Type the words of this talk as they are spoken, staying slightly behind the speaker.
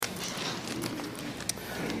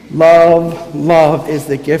Love is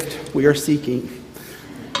the gift we are seeking.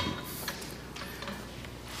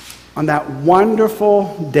 On that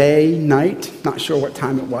wonderful day, night, not sure what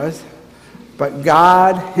time it was, but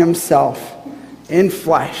God himself in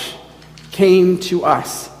flesh came to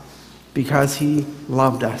us because he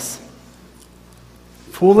loved us.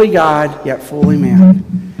 Fully God, yet fully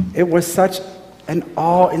man. It was such an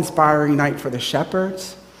awe-inspiring night for the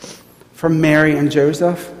shepherds, for Mary and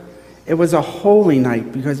Joseph. It was a holy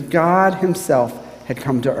night because God himself had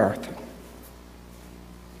come to earth.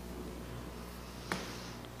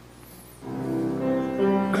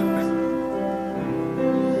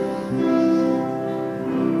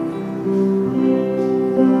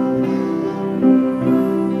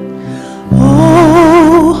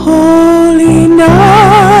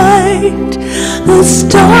 The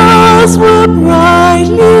stars were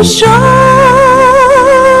brightly shining.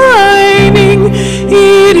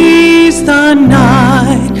 It is the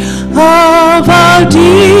night of our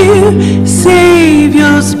dear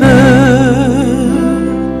Savior's birth.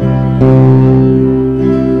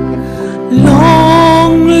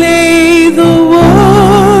 Long lay the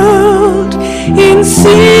world in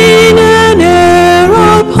sin and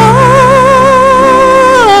error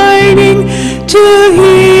pining till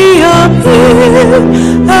he appeared,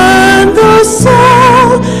 and the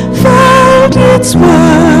soul felt its worth.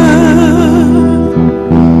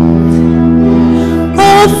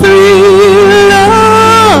 A thrill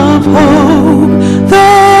of hope, the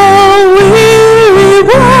weary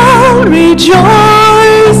world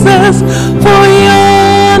rejoices, for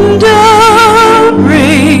yonder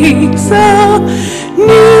breaks a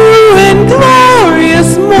new and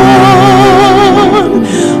glorious morn.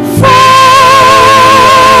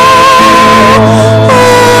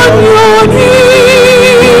 On your knees,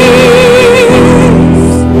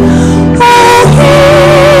 oh, hear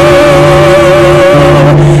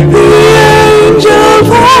the angel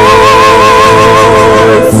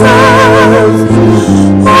voices,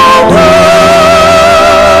 oh, God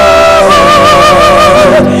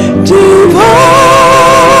divine,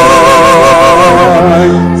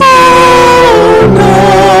 oh,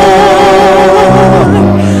 night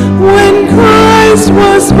when Christ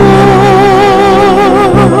was born.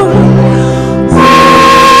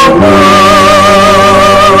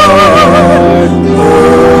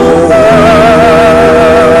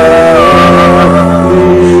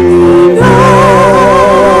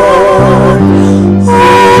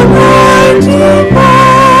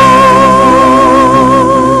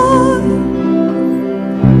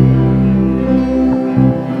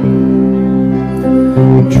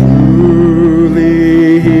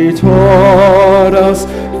 Truly he taught us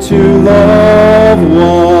to love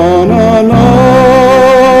one another.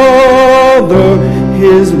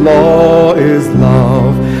 His law is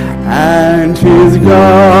love, and his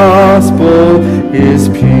gospel is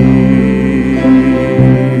peace.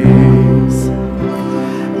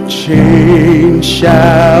 Chains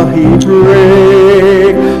shall he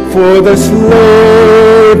break, for the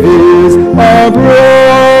slave is our brother,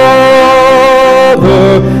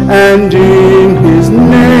 and in his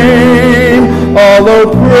name all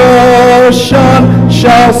oppression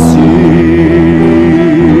shall cease.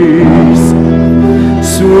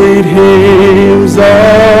 Sweet hymns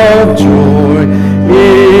of joy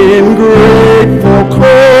in grateful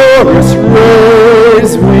chorus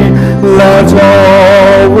raise we, let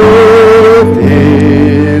all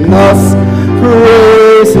within us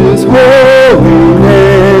praise his holy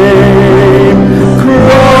name.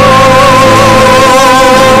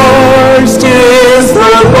 Christ is the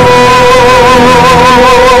Lord.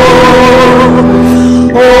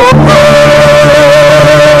 Oh,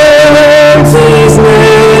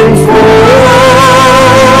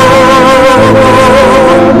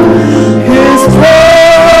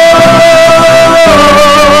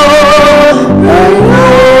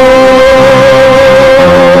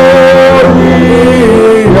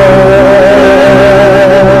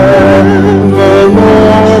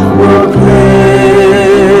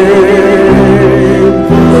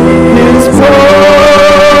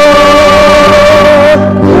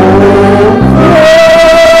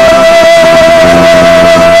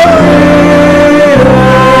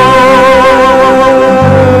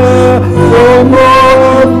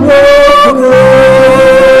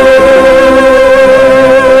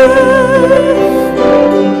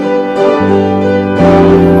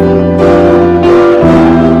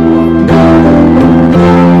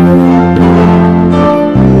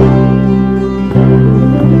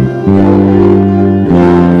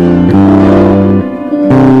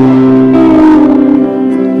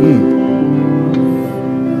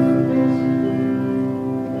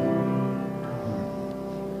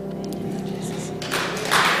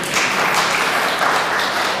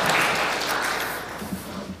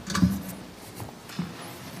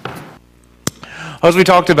 As we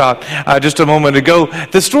talked about just a moment ago,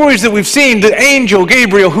 the stories that we've seen, the angel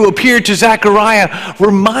Gabriel who appeared to Zechariah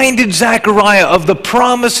reminded Zechariah of the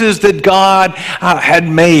promises that God had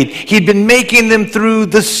made. He'd been making them through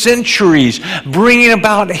the centuries, bringing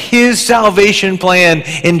about his salvation plan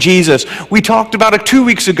in Jesus. We talked about it 2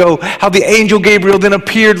 weeks ago, how the angel Gabriel then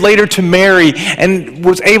appeared later to Mary and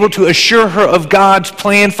was able to assure her of God's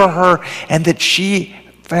plan for her, and that she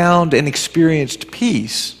found and experienced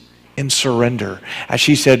peace in surrender. As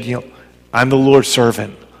she said, I'm the Lord's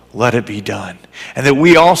servant, let it be done. And that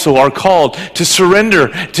we also are called to surrender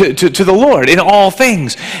to the Lord in all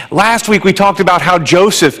things. Last week we talked about how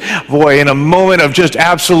Joseph, in a moment of just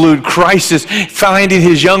absolute crisis, finding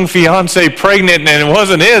his young fiancée pregnant and it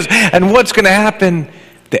wasn't his, and what's going to happen?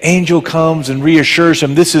 The angel comes and reassures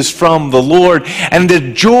him this is from the Lord, and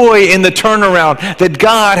the joy in the turnaround that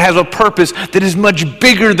God has a purpose that is much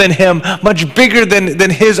bigger than him, much bigger than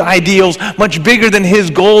his ideals, much bigger than his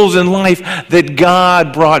goals in life, that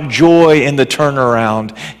God brought joy in the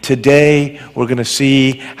turnaround. Today, we're going to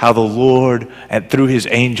see how the Lord, and through his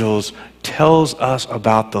angels, tells us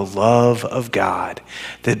about the love of God.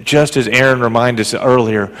 That just as Aaron reminded us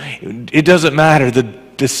earlier, it doesn't matter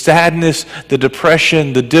the sadness, the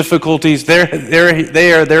depression, the difficulties,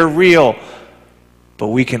 they're real. But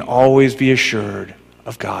we can always be assured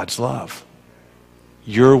of God's love.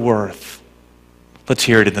 Your worth. Let's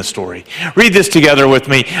hear it in the story. Read this together with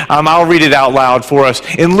me. I'll read it out loud for us.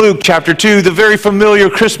 In Luke chapter 2, the very familiar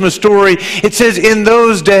Christmas story, it says, in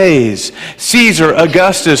those days, Caesar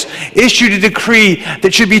Augustus issued a decree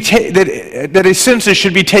that a census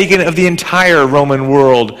should be taken of the entire Roman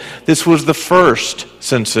world. This was the first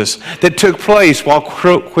census that took place while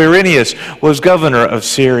Quirinius was governor of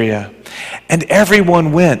Syria. And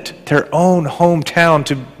everyone went their own hometown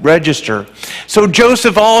to register. So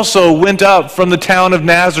Joseph also went up from the town of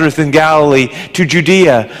Nazareth in Galilee to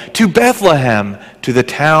Judea, to Bethlehem, to the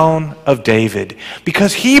town of David,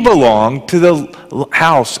 because he belonged to the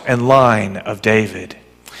house and line of David.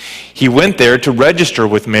 He went there to register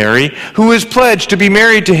with Mary, who was pledged to be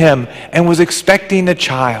married to him and was expecting a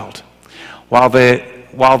child.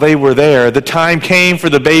 While they were there, the time came for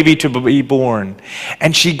the baby to be born,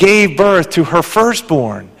 and she gave birth to her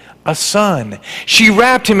firstborn, a son. She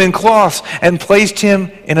wrapped him in cloths and placed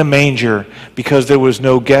him in a manger because there was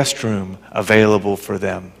no guest room available for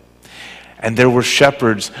them. And there were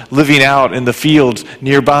shepherds living out in the fields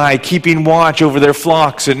nearby, keeping watch over their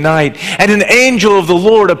flocks at night. And an angel of the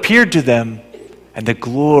Lord appeared to them, and the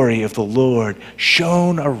glory of the Lord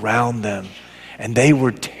shone around them, and they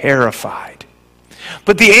were terrified.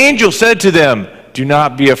 But the angel said to them, do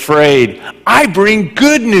not be afraid. I bring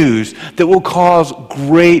good news that will cause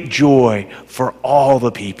great joy for all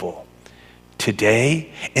the people.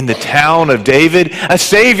 Today, in the town of David, a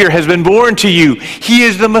Savior has been born to you. He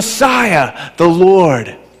is the Messiah, the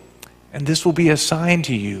Lord. And this will be a sign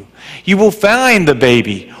to you. You will find the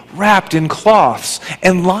baby wrapped in cloths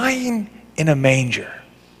and lying in a manger.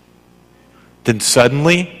 Then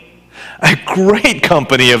suddenly, a great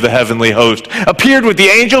company of the heavenly host appeared with the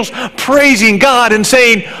angels, praising God and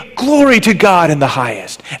saying, glory to God in the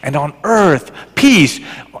highest, and on earth peace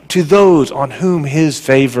to those on whom his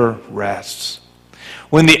favor rests.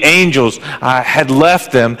 When the angels had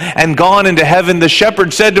left them and gone into heaven, the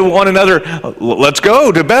shepherds said to one another, let's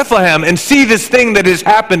go to Bethlehem and see this thing that has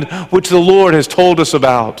happened, which the Lord has told us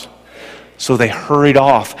about. So they hurried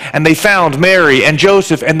off, and they found Mary and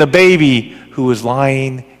Joseph and the baby who was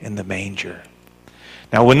lying in the manger.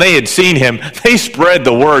 Now, when they had seen him, they spread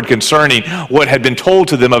the word concerning what had been told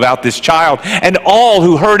to them about this child, and all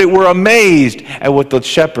who heard it were amazed at what the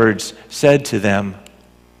shepherds said to them.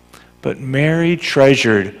 But Mary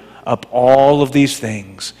treasured up all of these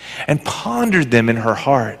things and pondered them in her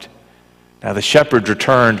heart. Now the shepherds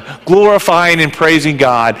returned, glorifying and praising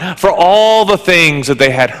God for all the things that they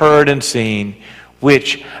had heard and seen,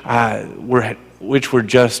 which were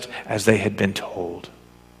just as they had been told.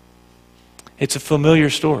 It's a familiar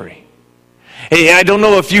story. I don't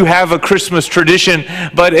know if you have a Christmas tradition,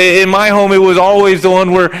 but in my home it was always the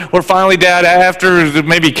one where finally Dad, after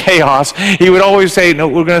maybe chaos, he would always say, no,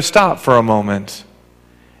 we're going to stop for a moment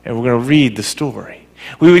and we're going to read the story.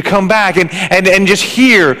 We would come back and just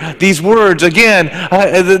hear these words again,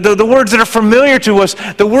 the words that are familiar to us,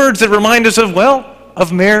 the words that remind us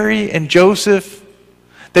of Mary and Joseph.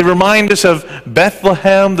 They remind us of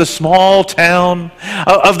Bethlehem, the small town,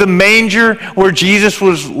 of the manger where Jesus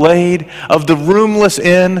was laid, of the roomless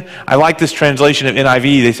inn. I like this translation of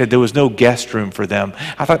NIV. They said there was no guest room for them.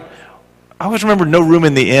 I thought, I always remember no room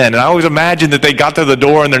in the inn, and I always imagined that they got to the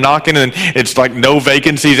door and they're knocking, and it's like no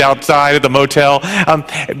vacancies outside of the motel.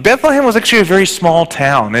 Bethlehem was actually a very small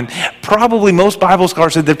town, and probably most Bible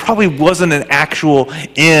scholars said there probably wasn't an actual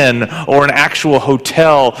inn or an actual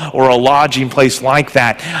hotel or a lodging place like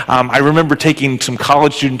that. I remember taking some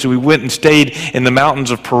college students, we went and stayed in the mountains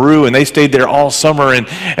of Peru, and they stayed there all summer. And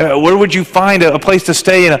where would you find a place to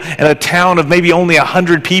stay in a town of maybe only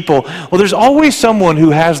 100 people? Well, there's always someone who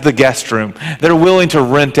has the guest room. They're willing to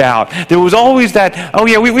rent out. There was always that, oh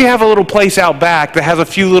yeah, we have a little place out back that has a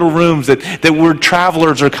few little rooms that where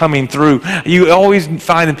travelers are coming through. You always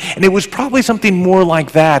find them. And it was probably something more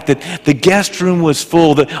like that the guest room was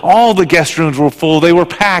full, that all the guest rooms were full. They were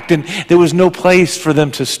packed, and there was no place for them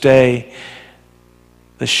to stay.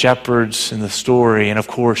 The shepherds in the story, and of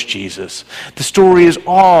course Jesus. The story is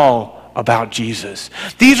all about Jesus.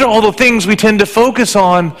 These are all the things we tend to focus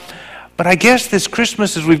on. But I guess this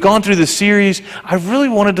Christmas, as we've gone through this series, I really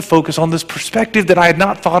wanted to focus on this perspective that I had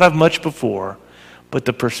not thought of much before, but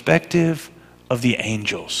the perspective of the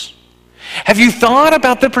angels. Have you thought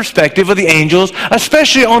about the perspective of the angels,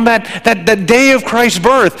 especially on that day of Christ's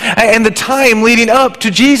birth and the time leading up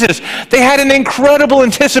to Jesus? They had an incredible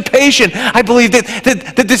anticipation. I believe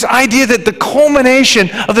that this idea that the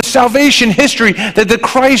culmination of the salvation history, that the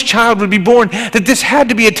Christ child would be born, that this had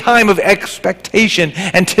to be a time of expectation,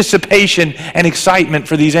 anticipation, and excitement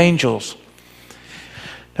for these angels.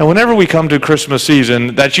 Now, whenever we come to Christmas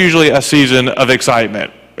season, that's usually a season of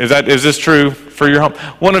excitement. Is this true for your home?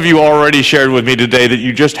 One of you already shared with me today that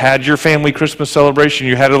you just had your family Christmas celebration.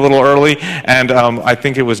 You had it a little early, and I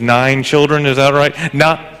think it was 9 children. Is that right?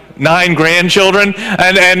 9 grandchildren,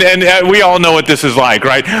 and we all know what this is like,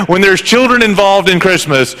 right? When there's children involved in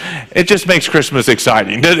Christmas, it just makes Christmas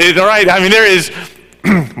exciting. Right? I mean, there is.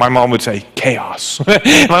 My mom would say chaos.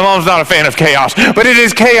 My mom's not a fan of chaos, but it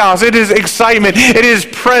is chaos. It is excitement. It is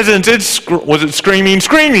presence. Was it screaming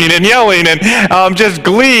and yelling and just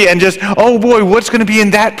glee and just, oh boy, what's going to be in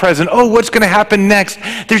that present? Oh, what's going to happen next?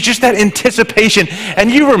 There's just that anticipation. And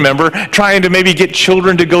you remember trying to maybe get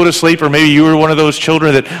children to go to sleep, or maybe you were one of those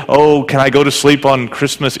children that, oh, can I go to sleep on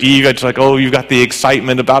Christmas Eve? It's like, oh, you've got the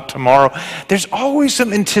excitement about tomorrow. There's always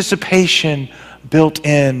some anticipation built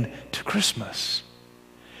in to Christmas.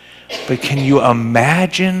 But can you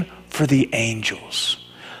imagine for the angels,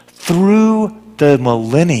 through the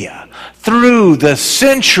millennia, through the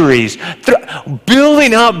centuries,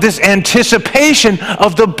 building up this anticipation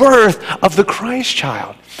of the birth of the Christ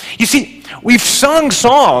child? You see, we've sung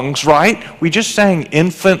songs, right? We just sang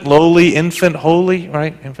infant lowly, infant holy,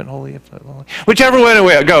 right? Infant holy, infant lowly. Whichever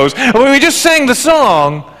way it goes. We just sang the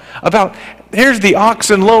song about, here's the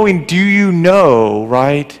oxen lowing, do you know,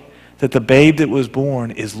 right? That the babe that was born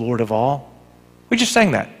is Lord of all? We just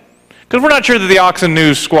sang that. Because we're not sure that the oxen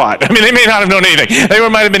knew squat. I mean, they may not have known anything. They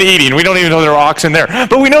might have been eating. We don't even know there were oxen there.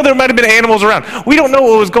 But we know there might have been animals around. We don't know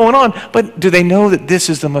what was going on. But do they know that this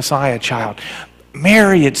is the Messiah child?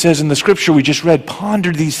 Mary, it says in the scripture we just read,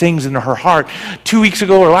 pondered these things in her heart. 2 weeks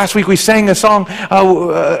ago or last week we sang a song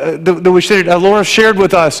that Laura shared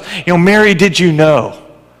with us. Mary, did you know?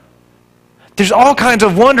 There's all kinds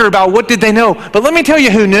of wonder about what did they know. But let me tell you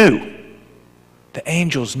who knew. The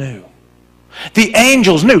angels knew. The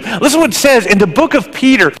angels knew. Listen what it says in the book of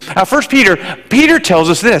Peter. 1 Peter, Peter tells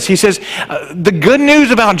us this. He says, the good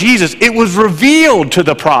news about Jesus, it was revealed to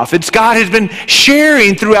the prophets. God has been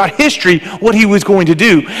sharing throughout history what he was going to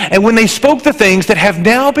do. And when they spoke the things that have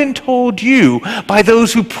now been told you by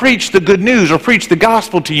those who preach the good news or preach the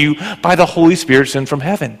gospel to you by the Holy Spirit sent from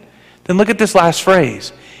heaven. Then look at this last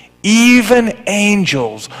phrase. Even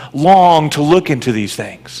angels long to look into these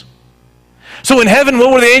things. So in heaven,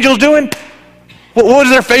 what were the angels doing? What was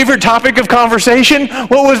their favorite topic of conversation?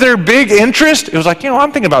 What was their big interest? It was like,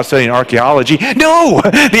 I'm thinking about studying archaeology. No!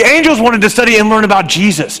 The angels wanted to study and learn about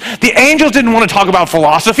Jesus. The angels didn't want to talk about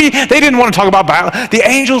philosophy. They didn't want to talk about biology. The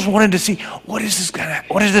angels wanted to see, what is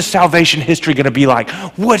this salvation history going to be like?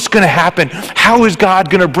 What's going to happen? How is God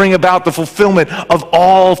going to bring about the fulfillment of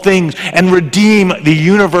all things and redeem the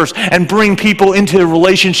universe and bring people into a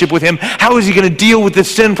relationship with him? How is he going to deal with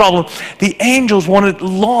this sin problem? The angels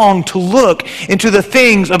long to look into the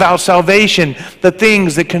things about salvation, the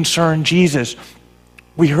things that concern Jesus.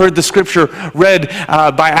 We heard the scripture read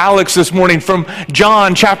by Alex this morning from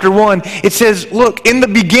John chapter 1. It says, look, in the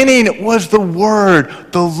beginning was the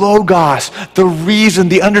Word, the Logos, the reason,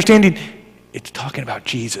 the understanding. It's talking about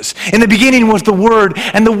Jesus. In the beginning was the Word,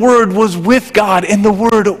 and the Word was with God, and the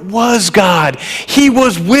Word was God. He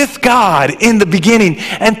was with God in the beginning,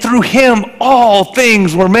 and through him all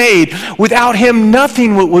things were made. Without him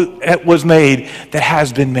nothing was made that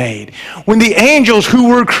has been made. When the angels who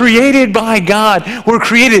were created by God were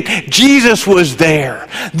created, Jesus was there.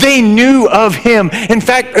 They knew of him. In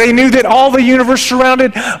fact, they knew that all the universe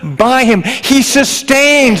surrounded by him. He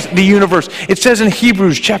sustains the universe. It says in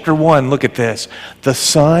Hebrews chapter 1, look at this. The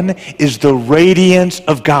Son is the radiance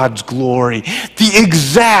of God's glory, the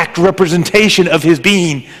exact representation of his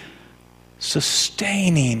being,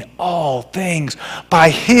 sustaining all things by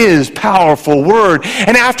his powerful word.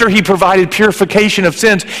 And after he provided purification of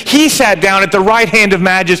sins, he sat down at the right hand of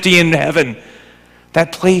majesty in heaven.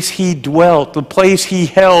 That place he dwelt, the place he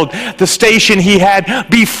held, the station he had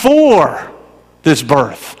before this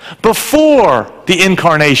birth, before the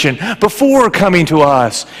incarnation, before coming to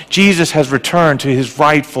us. Jesus has returned to his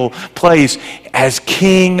rightful place as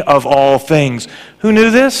King of all things. Who knew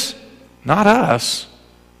this? Not us,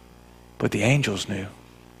 but the angels knew.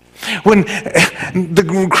 When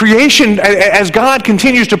the creation, as God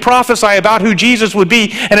continues to prophesy about who Jesus would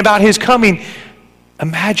be and about his coming,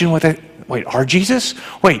 imagine what that. Wait, our Jesus?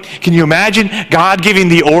 Wait, can you imagine God giving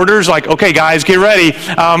the orders like, okay, guys, get ready.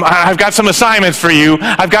 I've got some assignments for you.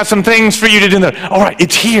 I've got some things for you to do. All right,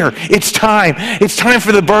 it's here. It's time. It's time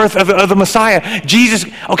for the birth of the Messiah. Jesus,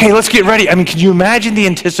 okay, let's get ready. I mean, can you imagine the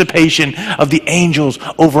anticipation of the angels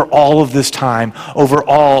over all of this time, over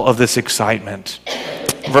all of this excitement?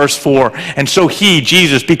 Verse 4, and so he,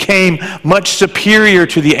 Jesus, became much superior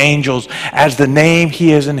to the angels as the name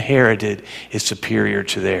he has inherited is superior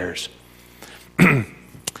to theirs.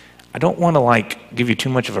 I don't want to give you too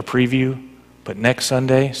much of a preview, but next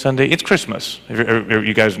Sunday, it's Christmas.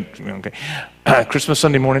 You guys, okay? Christmas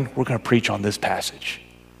Sunday morning, we're going to preach on this passage.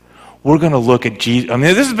 We're going to look at Jesus. I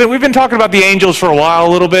mean, we've been talking about the angels for a while,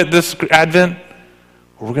 a little bit this Advent.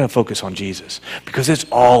 We're going to focus on Jesus because it's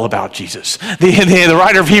all about Jesus. The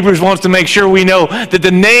writer of Hebrews wants to make sure we know that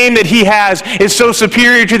the name that he has is so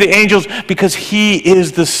superior to the angels because he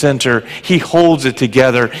is the center. He holds it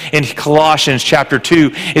together. In Colossians chapter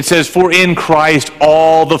 2, it says, "For in Christ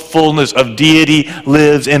all the fullness of deity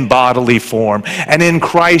lives in bodily form. And in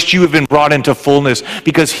Christ you have been brought into fullness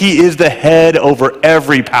because he is the head over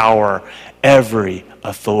every power, every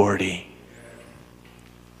authority."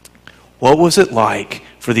 What was it like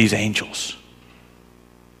for these angels?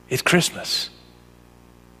 It's Christmas.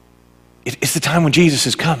 It's the time when Jesus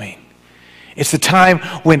is coming. It's the time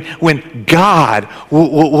when God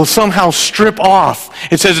will somehow strip off.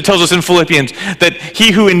 It tells us in Philippians that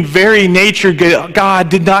he who in very nature God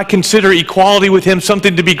did not consider equality with him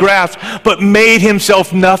something to be grasped, but made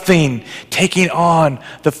himself nothing, taking on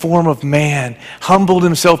the form of man, humbled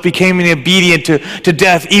himself, becoming obedient to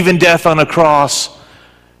death, even death on a cross.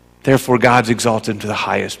 Therefore, God's exalted him to the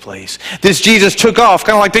highest place. This Jesus took off,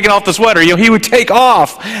 kind of like taking off the sweater. He would take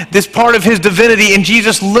off this part of his divinity, and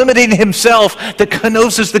Jesus limiting himself, the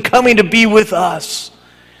kenosis, the coming to be with us.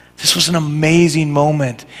 This was an amazing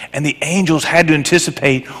moment, and the angels had to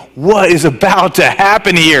anticipate what is about to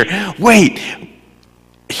happen here. Wait.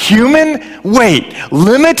 Human? Wait.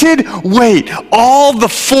 Limited? Wait. All the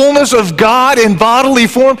fullness of God in bodily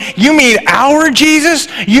form? You mean our Jesus?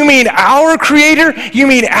 You mean our Creator? You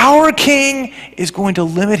mean our King is going to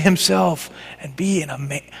limit himself and be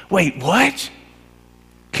wait, what?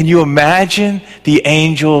 Can you imagine the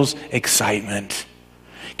angels' excitement?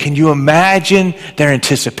 Can you imagine their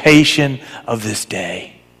anticipation of this day?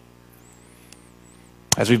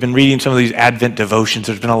 As we've been reading some of these Advent devotions,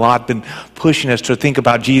 there's been a lot been pushing us to think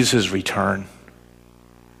about Jesus' return.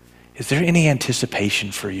 Is there any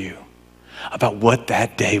anticipation for you about what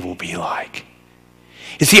that day will be like?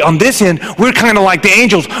 You see, on this end, we're kind of like the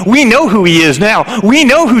angels. We know who he is now. We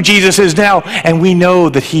know who Jesus is now. And we know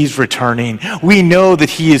that he's returning. We know that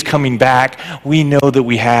he is coming back. We know that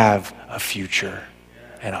we have a future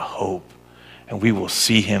and a hope. And we will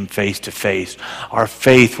see him face to face. Our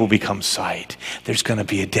faith will become sight. There's going to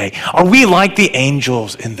be a day. Are we like the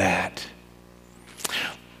angels in that?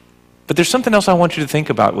 But there's something else I want you to think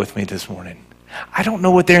about with me this morning. I don't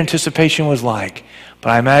know what their anticipation was like,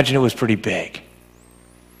 but I imagine it was pretty big.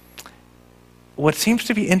 What seems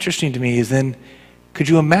to be interesting to me is then, could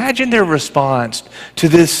you imagine their response to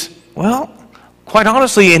this, quite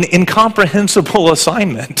honestly, an incomprehensible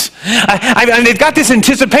assignment? They've got this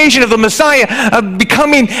anticipation of the Messiah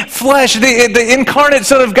becoming flesh, the incarnate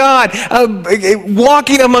Son of God,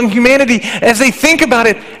 walking among humanity as they think about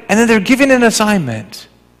it, and then they're given an assignment.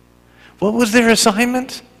 What was their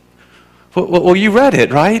assignment? Well, you read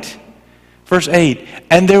it, right? Verse 8,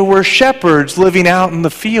 and there were shepherds living out in the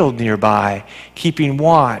field nearby, keeping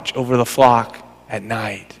watch over the flock at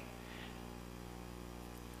night.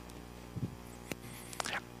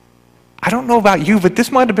 I don't know about you, but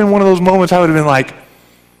this might have been one of those moments I would have been like,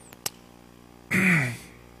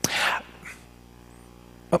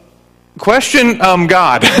 question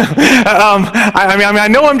God. I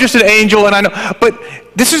know I'm just an angel, and I know, but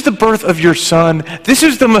this is the birth of your son. This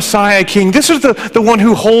is the Messiah King. This is the one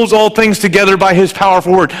who holds all things together by his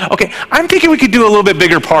powerful word. Okay, I'm thinking we could do a little bit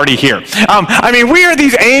bigger party here. We are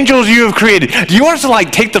these angels you have created. Do you want us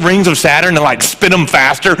to take the rings of Saturn and spin them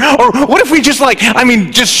faster? Or what if we just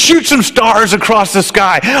just shoot some stars across the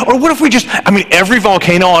sky? Or what if we just, every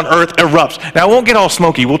volcano on Earth erupts. Now, it won't get all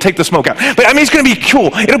smoky. We'll take the smoke out. But it's going to be cool.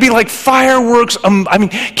 It'll be like fireworks.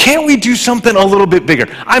 Can't we do something a little bit bigger?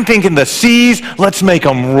 I'm thinking the seas, let's make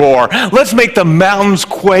them roar. Let's make the mountains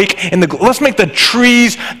quake, and let's make the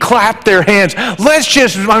trees clap their hands. Let's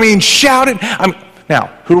just, shout it. Now,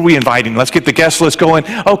 who are we inviting? Let's get the guest list going.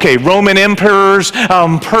 Okay, Roman emperors,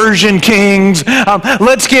 Persian kings.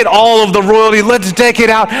 Let's get all of the royalty. Let's deck it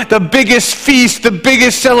out. The biggest feast, the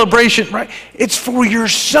biggest celebration, right? It's for your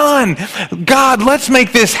son. God, let's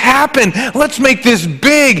make this happen. Let's make this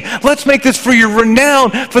big. Let's make this for your renown,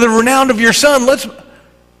 for the renown of your son.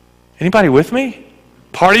 Anybody with me?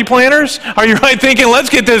 Party planners? Are you thinking, let's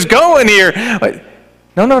get this going here?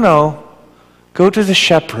 No. Go to the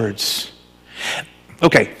shepherds.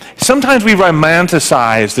 Okay, sometimes we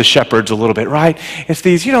romanticize the shepherds a little bit, right? It's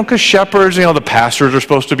these, because shepherds, the pastors are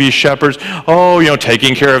supposed to be shepherds. Oh,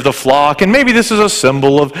 taking care of the flock. And maybe this is a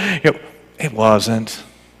symbol of, it wasn't.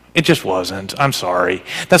 It just wasn't. I'm sorry.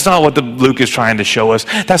 That's not what Luke is trying to show us.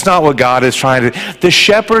 That's not what God is trying to. The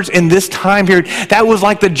shepherds in this time period, that was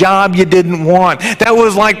like the job you didn't want. That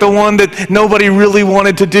was like the one that nobody really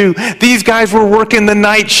wanted to do. These guys were working the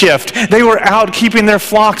night shift. They were out keeping their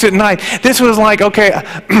flocks at night. This was like, okay,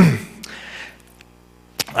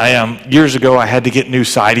 years ago I had to get new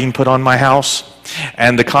siding put on my house.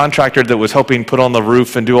 And the contractor that was helping put on the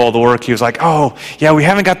roof and do all the work, he was like, oh, yeah, we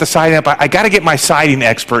haven't got the siding up. I got to get my siding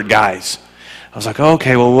expert guys. I was like,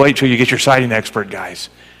 okay, well, wait till you get your siding expert guys.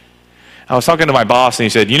 I was talking to my boss, and he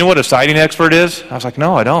said, you know what a siding expert is? I was like,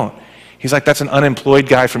 no, I don't. He's like, that's an unemployed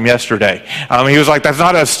guy from yesterday. He was like, that's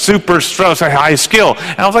not a super high skill.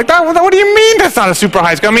 And I was like, what do you mean that's not a super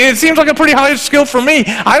high skill? It seems like a pretty high skill for me.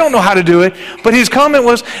 I don't know how to do it. But his comment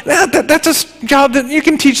was, that's a job that you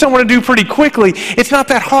can teach someone to do pretty quickly. It's not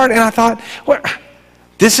that hard. And I thought,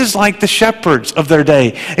 this is like the shepherds of their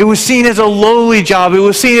day. It was seen as a lowly job. It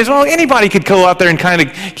was seen as, anybody could go out there and kind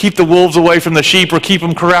of keep the wolves away from the sheep or keep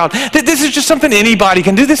them corralled. This is just something anybody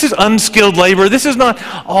can do. This is unskilled labor. This is not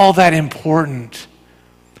all that important.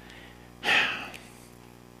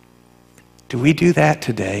 Do we do that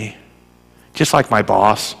today? Just like my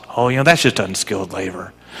boss. That's just unskilled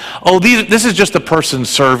labor. This is just the person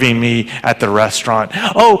serving me at the restaurant.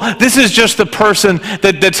 This is just the person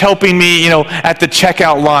that's helping me, at the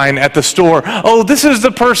checkout line at the store. This is the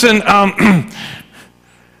person, I'm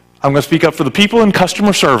going to speak up for the people in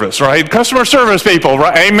customer service, right? Customer service people,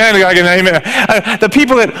 right? Amen. Amen. The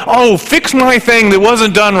people that, fix my thing that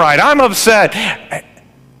wasn't done right. I'm upset.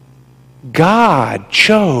 God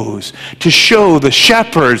chose to show the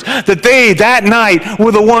shepherds that they, that night,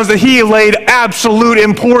 were the ones that he laid absolute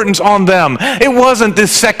importance on them. It wasn't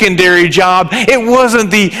this secondary job. It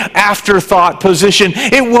wasn't the afterthought position.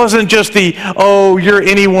 It wasn't just the, you're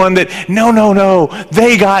anyone that, no.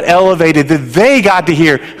 They got elevated, that they got to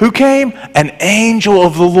hear. Who came? An angel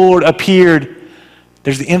of the Lord appeared.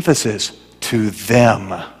 There's the emphasis, to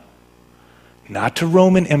them. Not to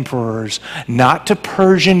Roman emperors, not to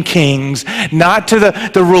Persian kings, not to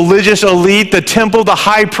the religious elite, the temple, the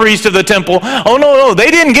high priest of the temple. No, they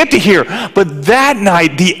didn't get to hear. But that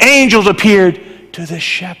night, the angels appeared to the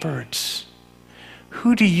shepherds.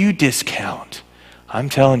 Who do you discount? I'm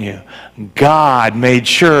telling you, God made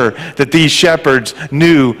sure that these shepherds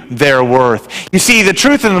knew their worth. You see, the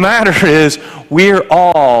truth of the matter is, we're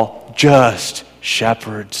all just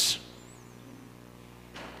shepherds.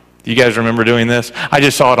 You guys remember doing this? I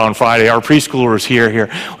just saw it on Friday. Our preschoolers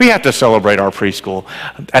here. We have to celebrate our preschool.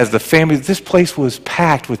 As the family, this place was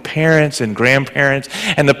packed with parents and grandparents,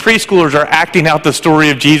 and the preschoolers are acting out the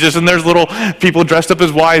story of Jesus, and there's little people dressed up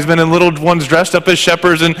as wise men and little ones dressed up as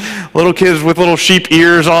shepherds and little kids with little sheep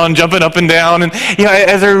ears on jumping up and down. And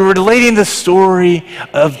as they're relating the story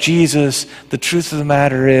of Jesus, the truth of the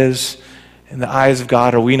matter is, in the eyes of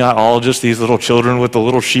God, are we not all just these little children with the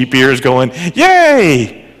little sheep ears going,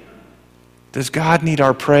 yay? Does God need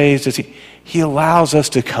our praise? Does He allows us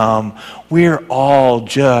to come. We're all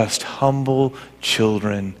just humble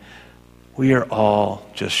children We are all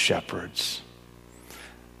just shepherds.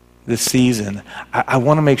 This season, I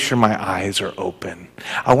want to make sure my eyes are open.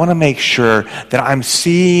 I want to make sure that I'm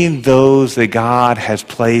seeing those that God has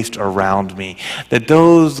placed around me, that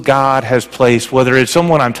those God has placed, whether it's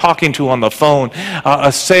someone I'm talking to on the phone,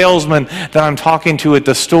 a salesman that I'm talking to at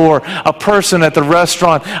the store, a person at the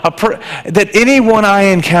restaurant, that anyone I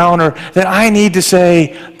encounter, that I need to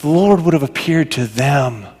say, the Lord would have appeared to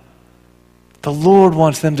them. The Lord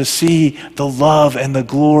wants them to see the love and the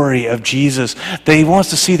glory of Jesus. That He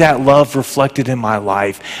wants to see that love reflected in my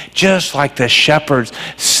life. Just like the shepherds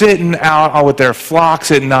sitting out with their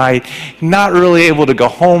flocks at night, not really able to go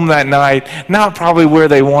home that night, not probably where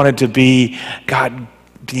they wanted to be. God,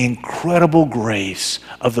 the incredible grace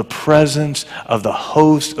of the presence of the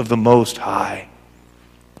host of the Most High.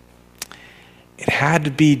 It had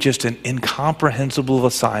to be just an incomprehensible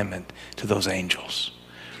assignment to those angels.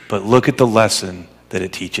 But look at the lesson that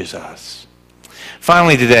it teaches us.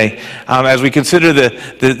 Finally today, as we consider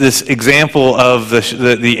this example of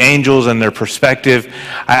the angels and their perspective,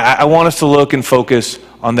 I want us to look and focus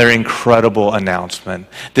on their incredible announcement.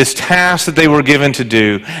 This task that they were given to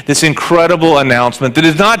do, this incredible announcement that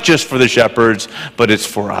is not just for the shepherds, but it's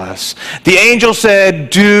for us. The angel said,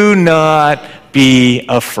 "Do not be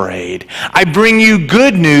afraid. I bring you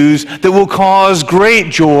good news that will cause great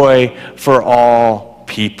joy for all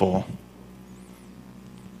people."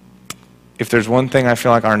 If there's one thing I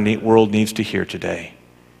feel like our world needs to hear today,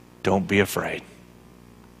 don't be afraid.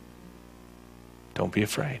 Don't be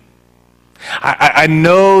afraid. I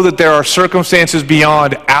know that there are circumstances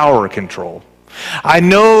beyond our control. I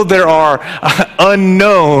know there are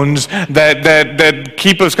unknowns that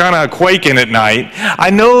keep us kind of quaking at night. I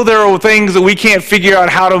know there are things that we can't figure out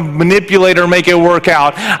how to manipulate or make it work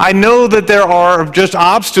out. I know that there are just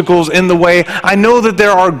obstacles in the way. I know that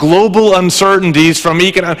there are global uncertainties from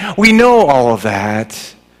economic. We know all of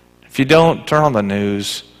that. If you don't, turn on the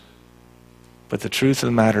news. But the truth of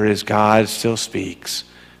the matter is God still speaks.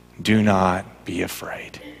 Do not be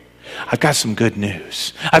afraid. I've got some good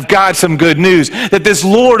news. I've got some good news that this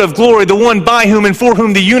Lord of glory, the one by whom and for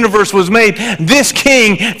whom the universe was made, this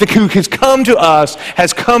King who has come to us,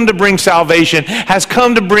 has come to bring salvation, has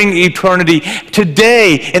come to bring eternity.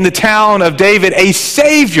 Today, in the town of David, a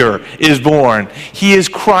Savior is born. He is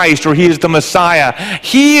Christ, or He is the Messiah.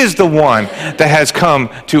 He is the one that has come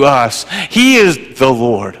to us. He is the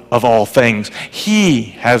Lord of all things.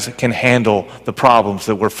 He can handle the problems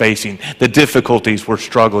that we're facing, the difficulties we're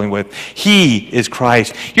struggling with. He is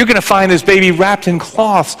Christ. You're going to find this baby wrapped in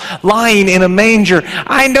cloths, lying in a manger.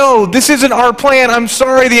 I know, this isn't our plan. I'm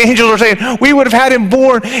sorry, the angels are saying, we would have had Him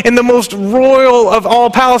born in the most royal of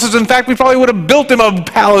all palaces. In fact, we probably would have built Him a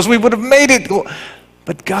palace. We would have made it.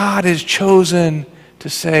 But God has chosen to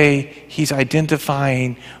say He's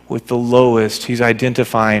identifying with the lowest. He's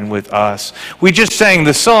identifying with us. We just sang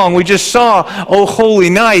the song. We just saw "O Holy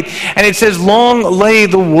Night," and it says, "Long lay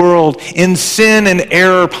the world in sin and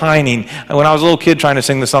error pining." And when I was a little kid trying to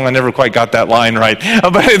sing the song, I never quite got that line right.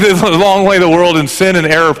 But long lay the world in sin and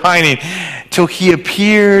error pining, till He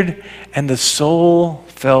appeared, and the soul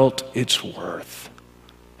felt its worth.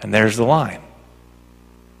 And there's the line.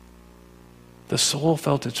 The soul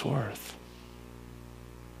felt its worth.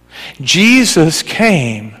 Jesus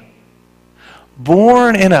came,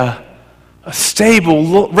 born in a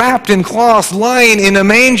stable, wrapped in cloths, lying in a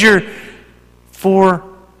manger, for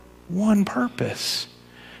one purpose: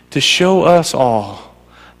 to show us all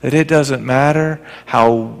that it doesn't matter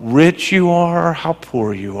how rich you are or how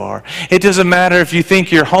poor you are. It doesn't matter if you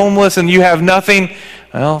think you're homeless and you have nothing.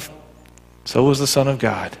 Well, so was the Son of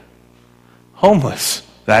God. Homeless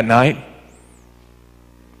that night.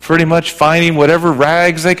 Pretty much finding whatever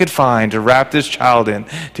rags they could find to wrap this child in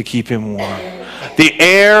to keep him warm. The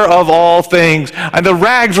heir of all things. And the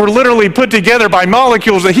rags were literally put together by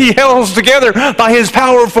molecules that He held together by His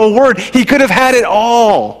powerful word. He could have had it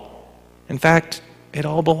all. In fact, it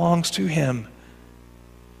all belongs to Him.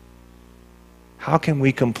 How can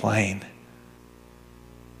we complain?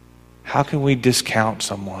 How can we discount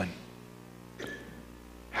someone?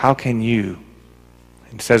 How can you?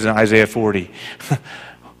 It says in Isaiah 40,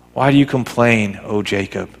 "Why do you complain, O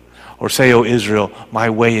Jacob? Or say, O Israel, my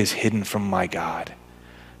way is hidden from my God."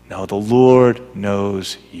 No, the Lord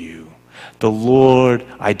knows you. The Lord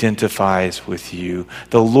identifies with you.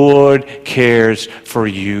 The Lord cares for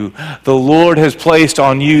you. The Lord has placed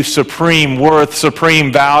on you supreme worth,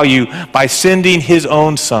 supreme value by sending His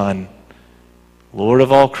own Son, Lord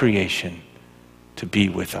of all creation, to be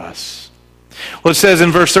with us. Well, it says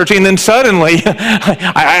in verse 13, then suddenly,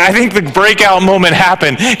 I think the breakout moment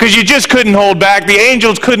happened because you just couldn't hold back. The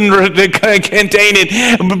angels couldn't contain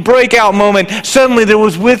it. Breakout moment. Suddenly there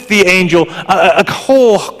was with the angel a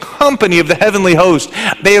whole company of the heavenly host.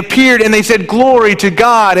 They appeared and they said, glory to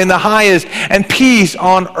God in the highest and peace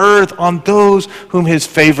on earth on those whom his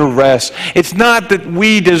favor rests. It's not that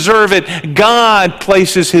we deserve it. God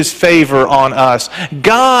places his favor on us.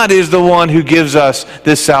 God is the one who gives us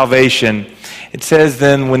this salvation. It says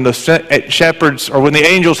then when the shepherds, or when the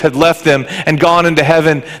angels had left them and gone into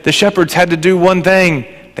heaven, the shepherds had to do one thing.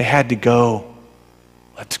 They had to go.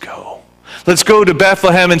 Let's go. Let's go to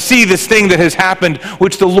Bethlehem and see this thing that has happened,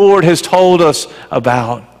 which the Lord has told us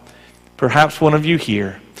about. Perhaps one of you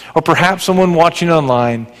here, or perhaps someone watching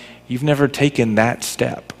online, you've never taken that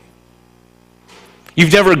step.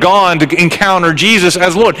 You've never gone to encounter Jesus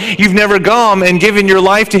as Lord. You've never gone and given your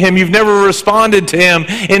life to him. You've never responded to him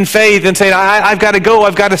in faith and saying, I've got to go,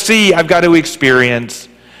 I've got to see, I've got to experience.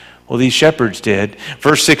 Well, these shepherds did.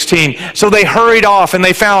 Verse 16, so they hurried off and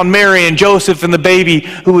they found Mary and Joseph and the baby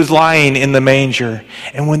who was lying in the manger.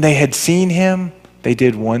 And when they had seen him, they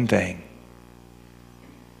did one thing.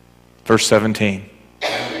 Verse 17,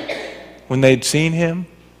 when they'd seen him,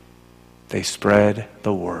 they spread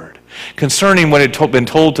the word concerning what had been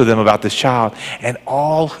told to them about this child, and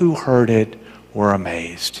all who heard it were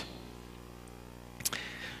amazed.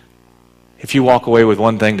 If you walk away with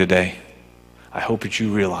one thing today, I hope that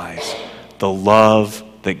you realize the love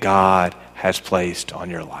that God has placed on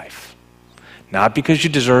your life. Not because you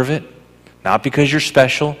deserve it, not because you're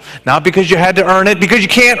special, not because you had to earn it, because you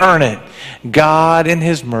can't earn it. God in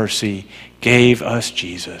his mercy gave us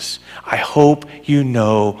Jesus. I hope you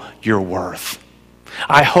know your worth.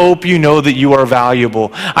 I hope you know that you are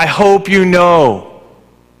valuable. I hope you know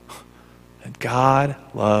that God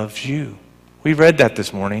loves you. We read that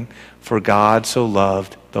this morning. For God so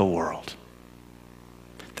loved the world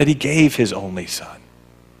that he gave his only son.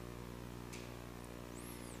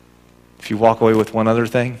 If you walk away with one other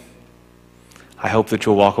thing, I hope that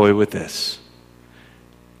you'll walk away with this.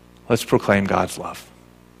 Let's proclaim God's love.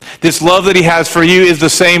 This love that he has for you is the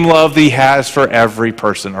same love that he has for every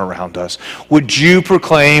person around us. Would you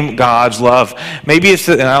proclaim God's love? Maybe it's,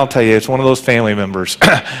 and I'll tell you, it's one of those family members.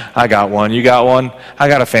 I got one. You got one? I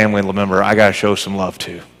got a family member I got to show some love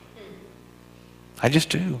to. I just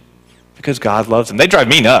do. Because God loves them. They drive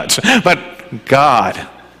me nuts, but God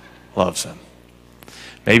loves them.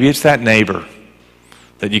 Maybe it's that neighbor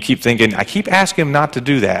that you keep thinking, I keep asking him not to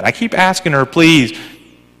do that. I keep asking her, please.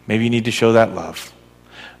 Maybe you need to show that love.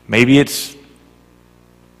 Maybe it's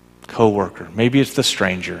coworker. Maybe it's the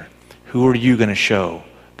stranger. Who are you going to show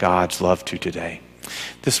God's love to today?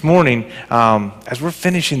 This morning, as we're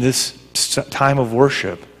finishing this time of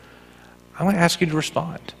worship, I want to ask you to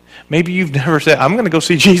respond. Maybe you've never said, I'm going to go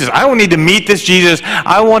see Jesus. I don't need to meet this Jesus.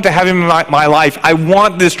 I want to have him in my life. I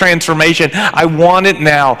want this transformation. I want it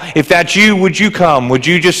now. If that's you, would you come? Would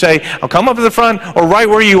you just say, I'll come up to the front, or right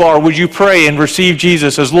where you are, would you pray and receive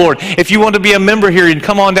Jesus as Lord? If you want to be a member here and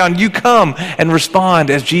come on down, you come and respond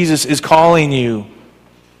as Jesus is calling you.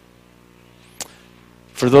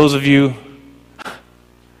 For those of you,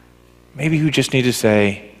 maybe who just need to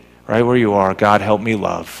say, right where you are, God, help me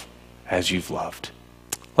love as you've loved.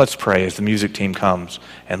 Let's pray as the music team comes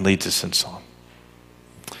and leads us in song.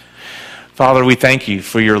 Father, we thank you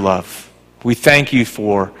for your love. We thank you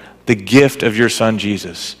for the gift of your Son,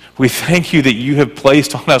 Jesus. We thank you that you have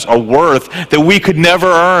placed on us a worth that we could never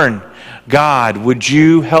earn. God, would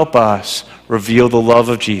you help us reveal the love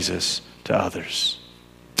of Jesus to others?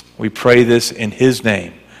 We pray this in his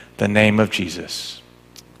name, the name of Jesus.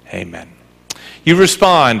 Amen. You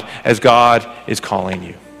respond as God is calling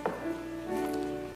you.